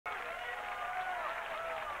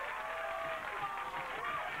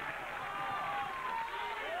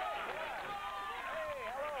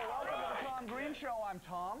show, I'm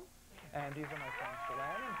Tom, and these are my friends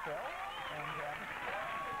Glenn and Phil, and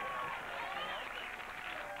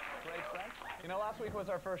great friends. You know, last week was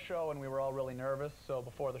our first show, and we were all really nervous, so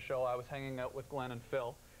before the show, I was hanging out with Glenn and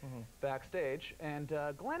Phil backstage, and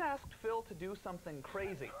Glenn asked Phil to do something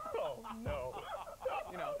crazy. Oh, no.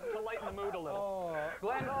 You know, to lighten the mood a little. Oh,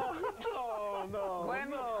 Glenn, no. Glenn,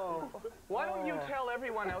 no. Why don't you tell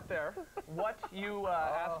everyone out there what you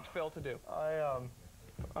asked Phil to do? I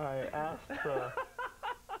asked,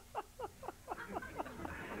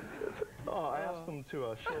 I asked him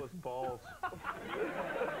to show his balls.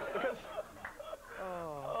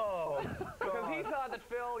 Because he thought that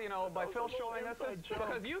Phil, you know, by Phil showing us his,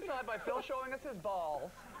 because you thought by Phil showing us his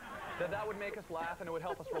balls, that would make us laugh and it would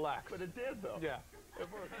help us relax. But it did, though. Yeah. It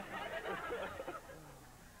worked.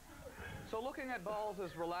 So looking at balls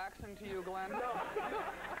is relaxing to you, Glenn? No,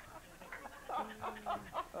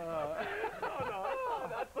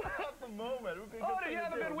 that's the moment. Oh, did you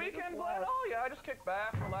have a good weekend, Glenn? Oh, yeah, I just kicked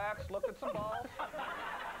back, relaxed, looked at some balls.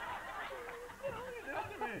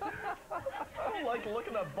 I don't like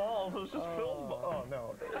looking at balls. It was just Phil's balls. Oh,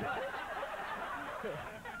 no.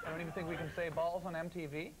 I don't even think we can say balls on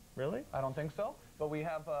MTV. Really? I don't think so. But we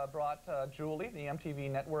have brought Julie, the MTV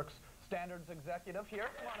Network's standards executive, here.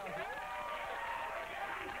 Come on, Julie.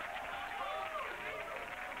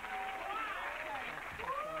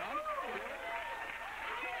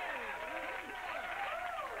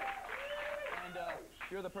 And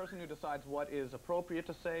you're the person who decides what is appropriate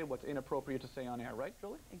to say, what's inappropriate to say on air, right,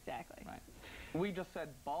 Julie? Exactly. Right. We just said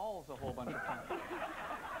balls a whole bunch of times.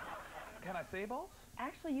 Can I say balls?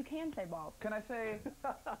 Actually, you can say balls. Can I say,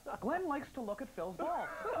 Glenn likes to look at Phil's balls.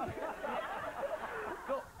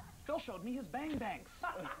 Phil showed me his bang bangs.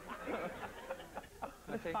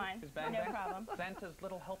 It's fine. His bang no bangs? problem. Santa's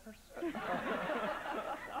little helpers?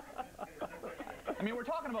 I mean, we're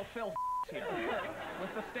talking about Phil's here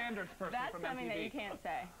with the standards person That's from something MTV. that you can't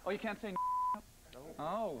say. Oh, you can't say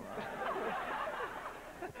Oh.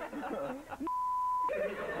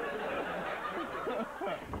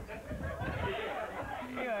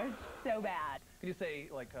 You are so bad. Can you say,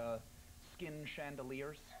 like, skin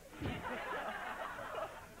chandeliers?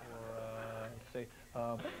 Or, say,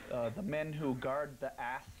 the men who guard the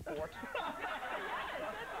ass sport?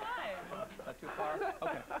 That's Is that too far?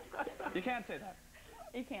 Okay. You can't say that.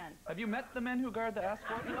 fine. You can. Have you met the men who guard the ass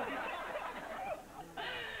sport?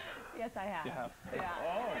 Yes, I have. You have? Yeah.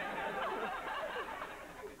 Oh.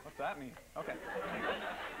 What's that mean? Okay.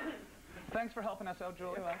 Thanks for helping us out,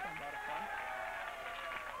 Julie. You're welcome. A lot of fun.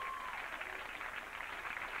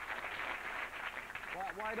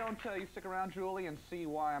 Why don't you stick around, Julie, and see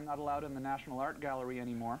why I'm not allowed in the National Art Gallery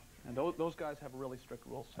anymore? And those guys have really strict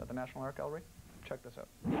rules at the National Art Gallery. Check this out.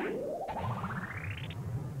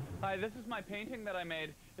 Hi, this is my painting that I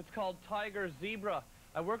made. It's called Tiger Zebra.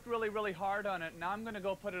 I worked really, really hard on it. Now I'm going to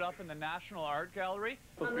go put it up in the National Art Gallery.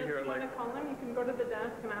 Unless you want to call him, you can go to the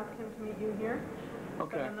desk and ask him to meet you here.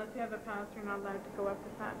 Okay. But unless you have a pass, you're not allowed to go up to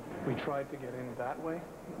that. We tried to get in that way,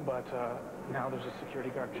 but now there's a security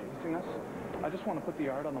guard chasing us. I just want to put the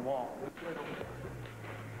art on the wall.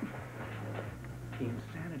 The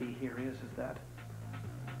insanity here is that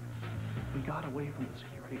we got away from the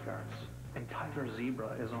security guards, and Tiger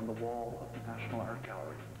Zebra is on the wall of the National Art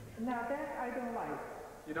Gallery. Now that I don't like.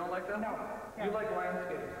 You don't like that? No. You like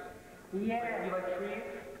landscapes? Yes. You like trees?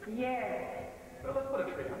 Yes. Well, let's put a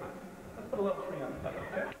tree on that. Let's put a little tree on that,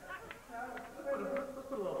 okay? Let's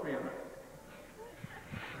put a little tree on that.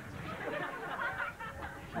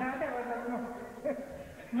 Now that was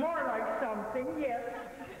more like something, yes.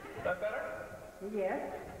 Is that better? Yes.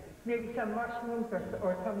 Maybe some mushrooms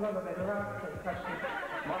or some little bit of rock.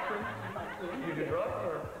 Mushrooms? You do drugs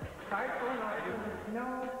or?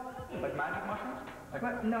 No. Like magic mushrooms?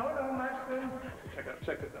 Like No mushrooms.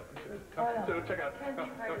 Check this out. So check out.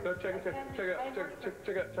 Go check it out.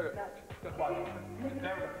 Watch. There we go.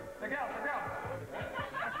 Check it out.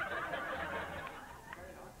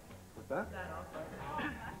 What's that?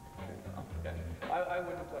 Okay. I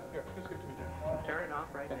wouldn't. Here, just give it to me there. Turn it off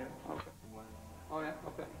right now. Okay. Oh yeah.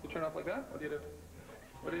 Okay. You turn it off like that. What do you do?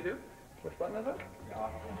 What do you do? Which button is it?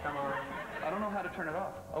 Come on. I don't know how to turn it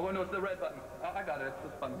off. Oh no, it's the red button. I got it. It's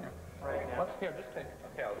this button here. Right now. What's here? Just take it.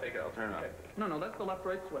 Okay, I'll take it. I'll turn it off. No, that's the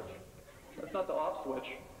left-right switch. That's not the off switch.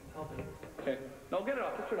 Okay. No, get it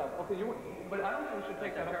off. Just turn it off. Okay, but I don't think we should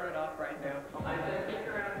take that off. Turn it off right now. I said, stick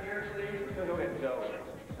around here, please. Okay, go.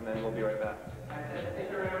 And then we'll be right back. I said, stick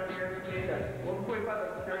around here, please. We'll wait by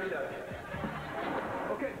the security desk.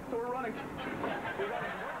 Okay, so we're running. We're running.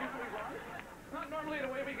 Usually run. Not normally the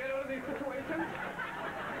way we get out of these situations.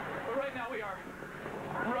 But right now we are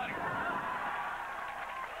running.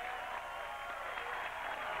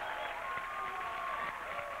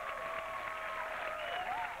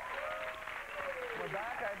 we're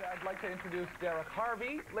back. I'd like to introduce Derek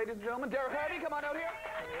Harvey, ladies and gentlemen. Derek Harvey, come on out here.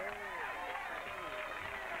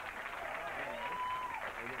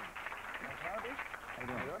 Derek Harvey. How you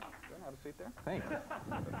doing? Good. Have a seat there. Thanks.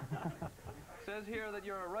 Says here that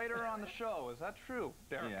you're a writer on the show. Is that true,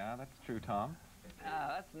 Derek? Yeah, that's true, Tom.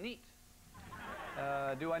 That's neat.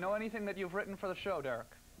 Do I know anything that you've written for the show, Derek?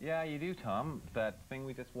 Yeah, you do, Tom. That thing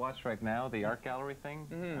we just watched right now, the art gallery thing,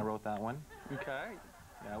 I wrote that one. Okay.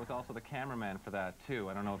 Yeah, I was also the cameraman for that, too.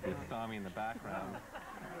 I don't know if you saw me in the background.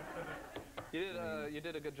 You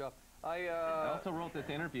did a good job. I also wrote this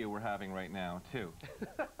interview we're having right now, too.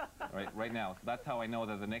 right now. So that's how I know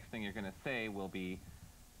that the next thing you're going to say will be,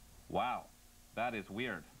 wow, that is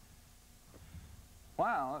weird.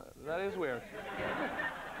 Wow, that is weird. So,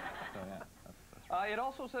 yeah, that's right. It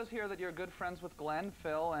also says here that you're good friends with Glenn,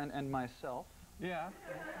 Phil, and myself. Yeah.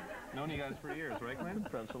 Known you guys for years, right, Glenn?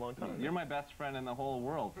 Friends for a long time. You're my best friend in the whole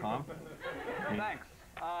world, Tom. Thanks.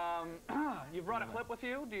 You brought a clip with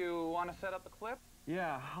you. Do you want to set up the clip?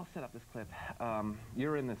 Yeah, I'll set up this clip.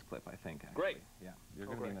 You're in this clip, I think. Actually. Great. Yeah, you're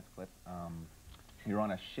going to be great. in this clip. You're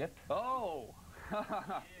on a ship. Oh.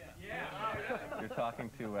 You're talking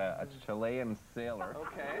to a Chilean sailor.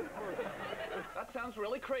 Okay. That sounds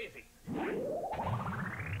really crazy.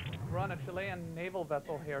 We're on a Chilean naval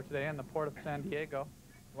vessel here today in the port of San Diego.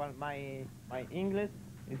 Well, my English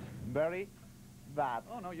is very bad.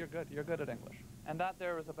 Oh, no, you're good. You're good at English. And that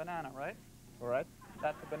there is a banana, right? Correct?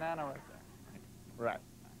 That's a banana right there. Right.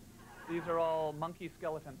 These are all monkey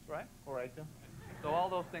skeletons, right? Correct. So all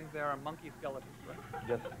those things there are monkey skeletons, right?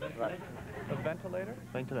 Yes, right. A ventilator?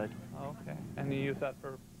 Ventilator. Okay. And you use that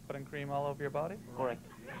for putting cream all over your body? Correct.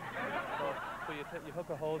 So you hook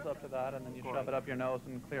a hose up to that, and then you shove it up your nose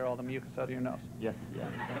and clear all the mucus out of your nose. Yes, yeah.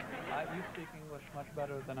 You speak English much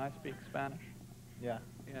better than I speak Spanish. Yeah.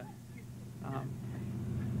 Yeah.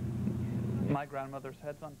 My grandmother's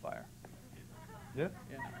head's on fire. Yeah?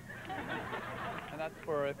 Yeah. And that's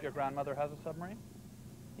for if your grandmother has a submarine?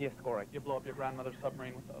 Yes, correct. You blow up your grandmother's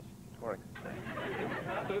submarine with those. Correct.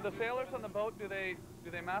 So do the sailors on the boat, do they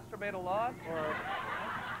masturbate a lot, or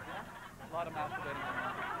a lot of masturbating?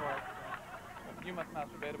 Or you must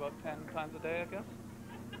masturbate about 10 times a day, I guess?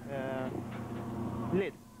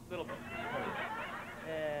 Little bit.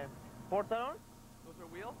 Portalón, Those are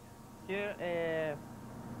wheels? here,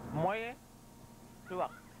 muelle, suba.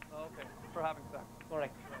 Oh, okay. For having sex.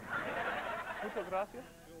 Correct. Muchas gracias.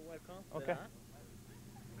 You're welcome. Okay.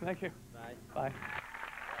 Thank you. Bye. Bye.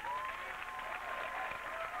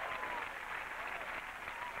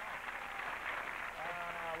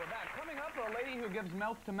 We're back. Coming up, a lady who gives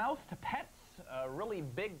mouth to pets, a really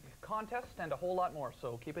big contest, and a whole lot more.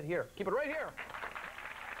 So keep it here. Keep it right here.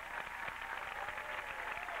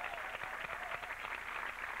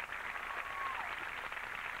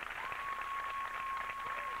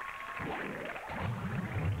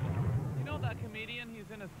 You know that comedian? He's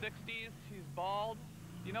in his 60s. He's bald.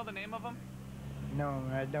 Do you know the name of him? No,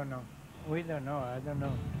 I don't know. We don't know. I don't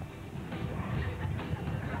know.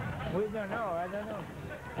 We don't know. I don't know.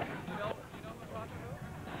 You know who I'm talking about?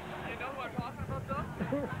 You know who I'm talking about, though?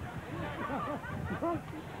 No.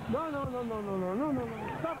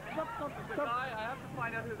 Stop. The guy, I have to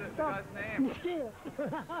find out who the guy's name. I'm scared.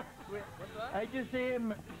 What's that? I just see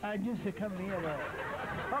him. I just come here.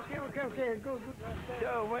 Okay. Go.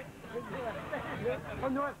 So, wait. Oh,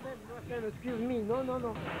 no, I said, excuse me.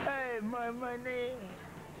 No. Hey, my name.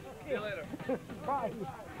 See you later. Bye.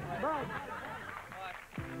 Bye.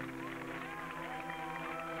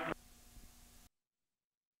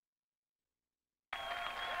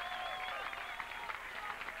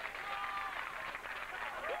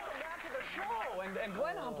 And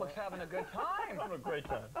Glenn Humplick's having a good time. Having a great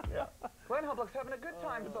time. Yeah. Glenn Humplick's having a good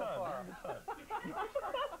time so far.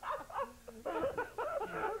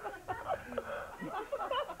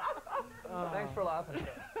 Thanks for laughing,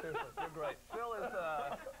 Phil. Seriously, you're great. Phil is,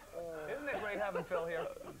 isn't it great having Phil here?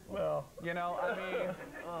 Well, You know, I mean,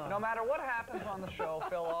 no matter what happens on the show,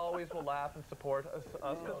 Phil always will laugh and support us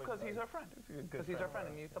because he's our friend. Because he's our friend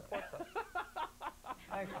and he supports us.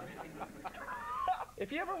 Thanks, man.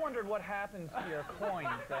 If you ever wondered what happens to your coins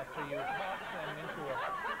after you toss them into a...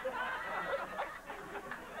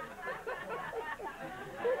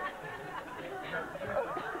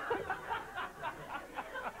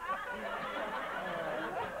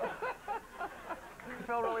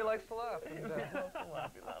 Phil really likes to laugh. And,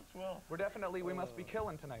 we must be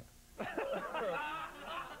killing tonight. Yeah,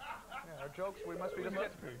 our jokes, we must be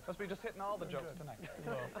just hitting all the jokes tonight.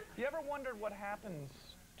 You ever wondered what happens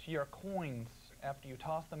to your coins after you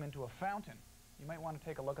toss them into a fountain? You might want to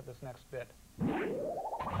take a look at this next bit.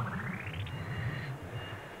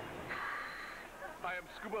 am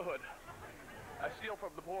Scuba Hood. I steal from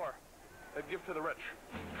the poor and give to the rich.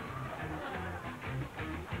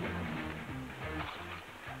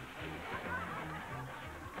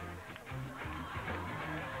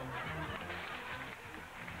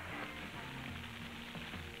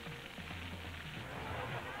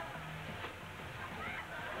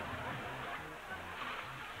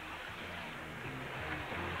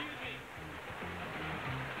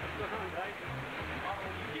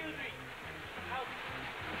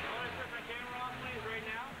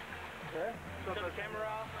 Shut the camera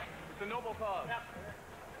off. It's a noble cause. Yep.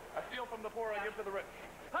 I steal from the poor, I give to the rich.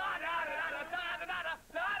 Hey,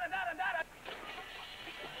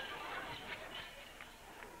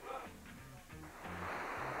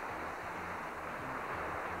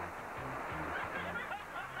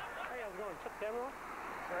 how's it going? Shut the camera off?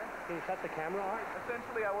 Sorry? Can you shut the camera off?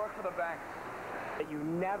 Essentially, I work for the banks. That you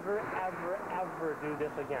never, ever, ever do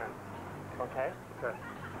this again. Okay? Okay.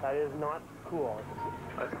 That is not cool.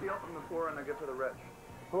 I steal from the poor and I give to the rich.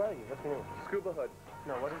 Who are you? What's your name? Scuba Hood.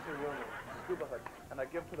 No, what is your real name? Scuba Hood. And I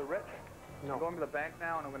give to the rich. No. I'm going to the bank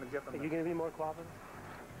now and I'm going to give them. Are you going to be more cooperative?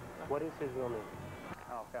 What is his real name?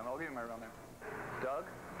 Oh, okay, I'll give you my real name. Doug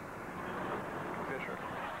Fisher.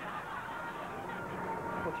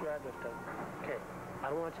 What's your address, Doug? Okay. I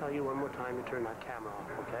don't want to tell you one more time to turn that camera off,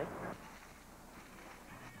 okay?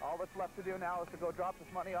 All that's left to do now is to go drop this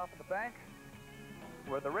money off at the bank,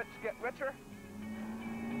 where the rich get richer,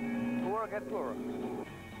 poor get poorer.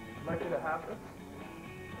 I'd like you to have this.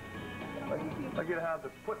 I'd like you to have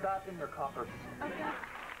this. Put that in your coffers. Okay.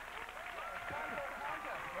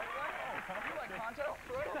 You like contests?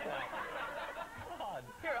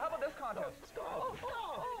 Here, how about this contest?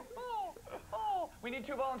 Oh, we need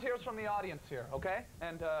 2 volunteers from the audience here, okay?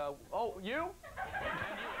 And, oh, you? And you.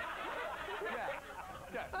 Yeah.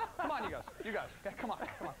 Yeah. Come on, you guys. You guys. Okay, come on.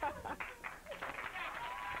 Come on.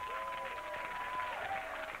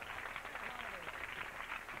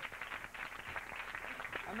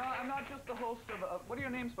 I'm not just the host of, what are your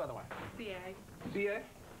names, by the way? CA. CA?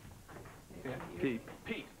 Pete.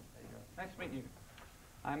 Pete. Nice meeting you.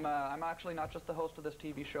 I'm actually not just the host of this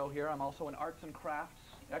TV show here. I'm also an arts and crafts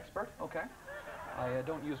expert, okay? I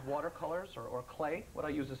don't use watercolors or clay. What I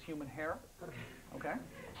use is human hair, okay?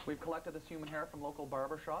 We've collected this human hair from local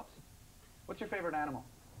barber shops. What's your favorite animal?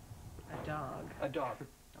 A dog. A dog.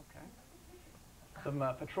 Okay. Some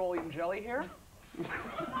petroleum jelly here.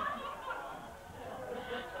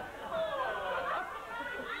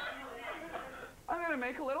 I'm going to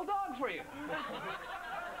make a little dog for you.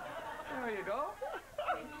 There you go.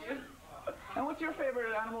 And what's your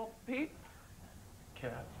favorite animal, Pete?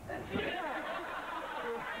 Cat.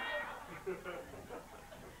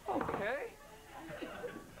 Okay.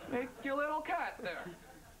 Make your little cat there.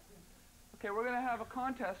 Okay, we're going to have a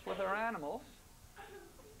contest with our animals.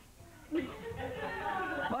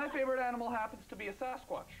 My favorite animal happens to be a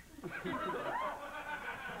Sasquatch.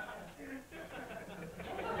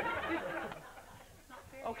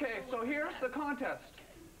 Okay, so here's the contest.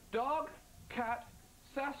 Dog, cat,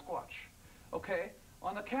 Sasquatch. Okay,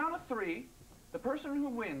 on the count of 3, the person who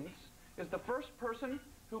wins is the first person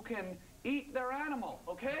who can eat their animal,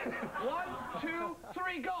 okay? 1, 2,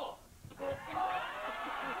 3, go!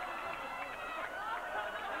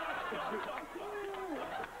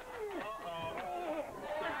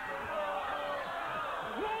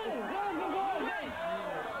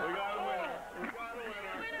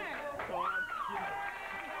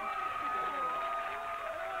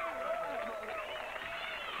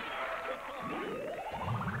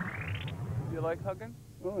 You like hugging?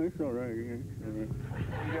 Oh, it's all right. Yeah, it's all right.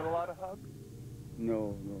 You get a lot of hugs?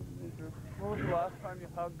 No. When was the last time you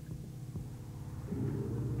hugged?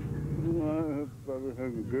 Well, I probably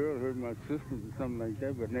hugged a girl, hugged my sister or something like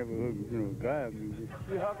that, but never hugged, a guy.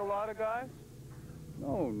 Do you hug a lot of guys?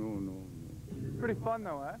 No. Pretty fun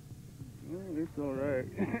though, eh? Well, it's all right.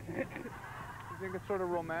 You think it's sort of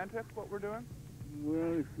romantic what we're doing?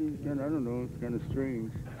 Well, it's kind of, I don't know, it's kind of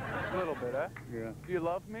strange. A little bit, eh? Yeah. Do you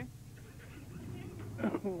love me?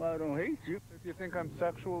 Well, I don't hate you. Do you think I'm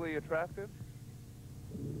sexually attractive?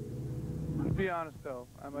 Be honest though,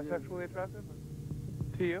 am I sexually attractive?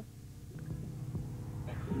 To you?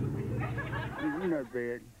 You're not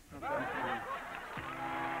bad. Okay.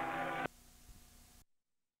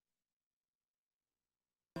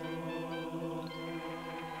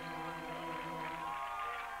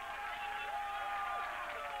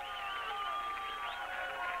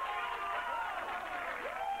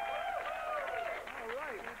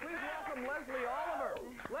 Please welcome Leslie Oliver.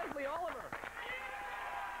 Leslie Oliver.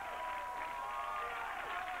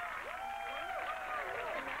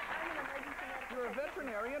 You're a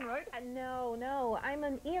veterinarian, right? No. I'm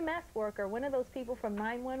an EMS worker, one of those people from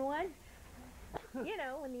 911. You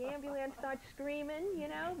know, when the ambulance starts screaming, you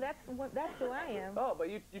know, that's who I am. Oh, but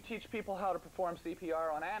you teach people how to perform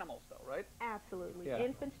CPR on animals, though, right? Absolutely. Yeah.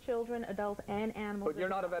 Infants, children, adults, and animals. But you're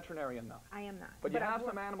not a veterinarian, though. I am not. But you I've have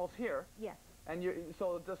some worked- animals here. Yes. And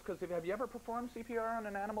so just because, have you ever performed CPR on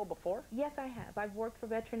an animal before? Yes, I have. I've worked for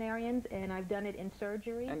veterinarians, and I've done it in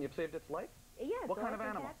surgery. And you've saved its life? Yeah, What kind dogs of and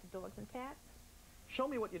animal? cats, dogs and cats. Show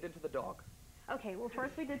me what you did to the dog. Okay, well,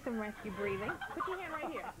 first we did some rescue breathing. Put your hand right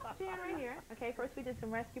here. Put your hand right here. Okay, first we did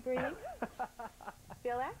some rescue breathing.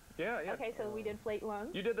 Feel that? Yeah. Okay, so we inflate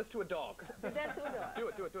lungs. You did this to a dog. Did that to a dog. Do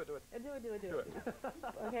it. Do it.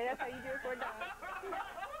 Okay, that's how you do it for a dog.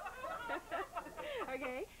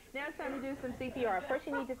 Okay, now it's time to do some CPR. First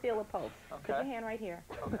you need to feel a pulse. Okay. Put your hand right here.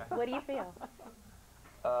 Okay. What do you feel?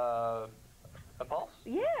 A pulse?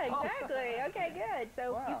 Yeah, exactly. Okay, good.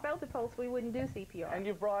 So if you Wow. felt a pulse, we wouldn't do CPR. And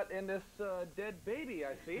you brought in this dead baby,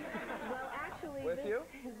 I see. Well, actually, With you?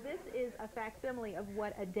 this is a facsimile of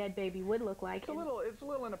what a dead baby would look like. It's a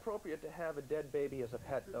little inappropriate to have a dead baby as a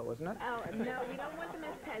pet, though, isn't it? Oh, no, we don't want them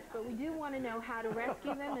as pets, but we do want to know how to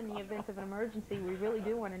rescue them in the event of an emergency. We really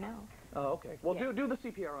do want to know. Oh, okay. Well, Yeah. do the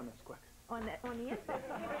CPR on this, quick. On the inside.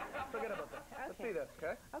 Forget about that. Let's Okay. see this,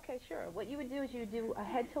 okay? Okay, sure. What you would do is you would do a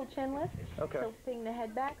head tilt chin lift. Okay. Tilting the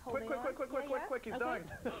head back, holding Quick, on. quick, he's Okay. dying.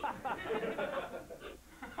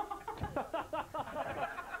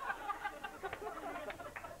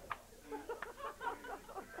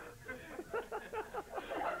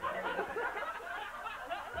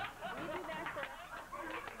 You do that for 1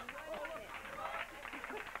 minute.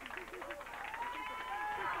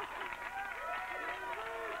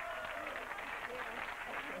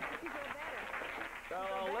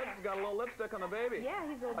 Got a little lipstick on the baby. Yeah,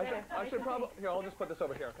 he's a better. I should probably... Here, I'll just put this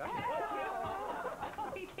over here, okay?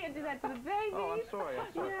 You can't do that to the baby. Oh, I'm sorry. I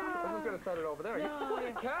was just going to set it over there. No.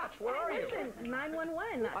 Catch, where are you? Listen,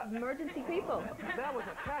 911, emergency people. That was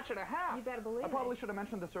a catch and a half. You better believe I probably it. should have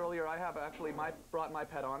mentioned this earlier. I have actually brought my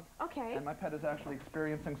pet on. Okay. And my pet is actually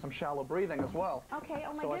experiencing some shallow breathing as well. Okay,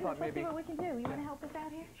 oh my So I goodness, thought let's see maybe- what we can do. You want to help us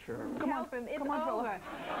out here? Sure. Help him. It's Come on, over. fella.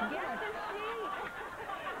 Get the sheet.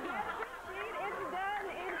 Get the sheet. It's done.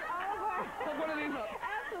 It's over. Put one of these up.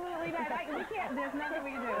 Absolutely not. We can't. There's nothing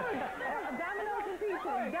we can do. Dominoes and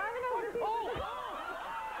pizza. Dominoes and pizza.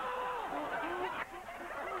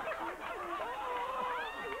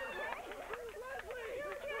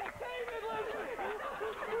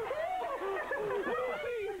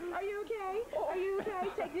 Are you okay? Are you okay?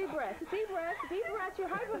 Take deep breaths. Deep breaths. Deep breaths. You're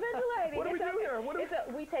hyperventilating. What do we It's do okay. here? What do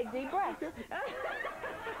we take deep breaths. It's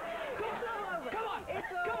all over. Come on. It's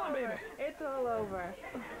all Come on, over. baby. It's all over.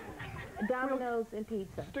 Dominoes and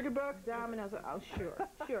pizza. Stick it back. Dominoes. Oh, sure.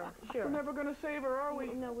 We're never going to save her, are we?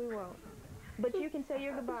 No, we won't. But you can say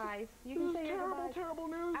your goodbyes. You can say your goodbyes. Terrible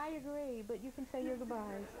news. I agree, but you can say your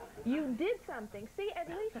goodbyes. You did something. See, at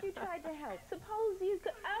least you tried to help. Suppose you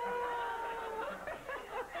could... Oh!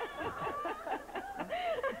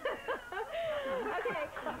 Okay.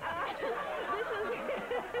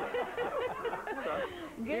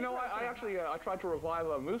 You know, I actually I tried to revive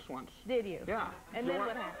a moose once. Did you? Yeah. And You then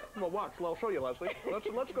want- what happened? Well, watch. Well, I'll show you, Leslie.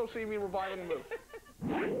 Let's go see me reviving a moose.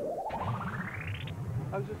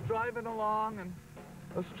 I was just driving along and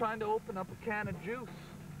I was trying to open up a can of juice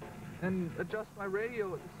and adjust my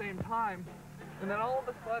radio at the same time. And then all of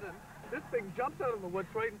a sudden, this thing jumps out of the woods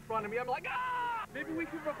right in front of me. I'm like, ah! Maybe we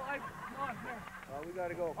can revive. Come on, here. Oh, we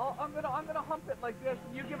gotta go. Oh, I'm gonna hump it like this,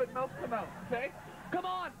 and you give it mouth to mouth, okay? Come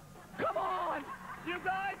on! Come on! You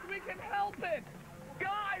guys, we can help it!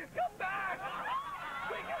 Guys, come back!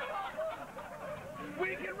 We can help them!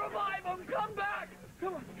 We can revive them! Come back!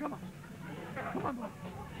 Come on, come on. Come on, boy.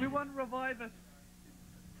 We want to revive it.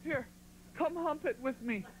 Here, come hump it with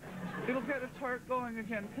me. It'll get its heart going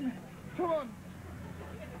again. Come here. Come on.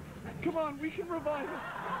 Come on, we can revive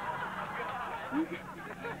it. We can...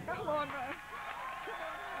 Come on, man.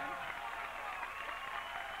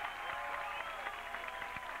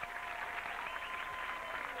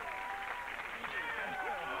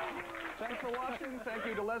 Thanks for watching. Thank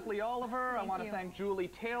you to Leslie Oliver. I want to thank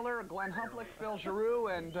Julie Taylor, Glenn Humplick, Phil Giroux,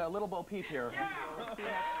 and Little Bo Peep here.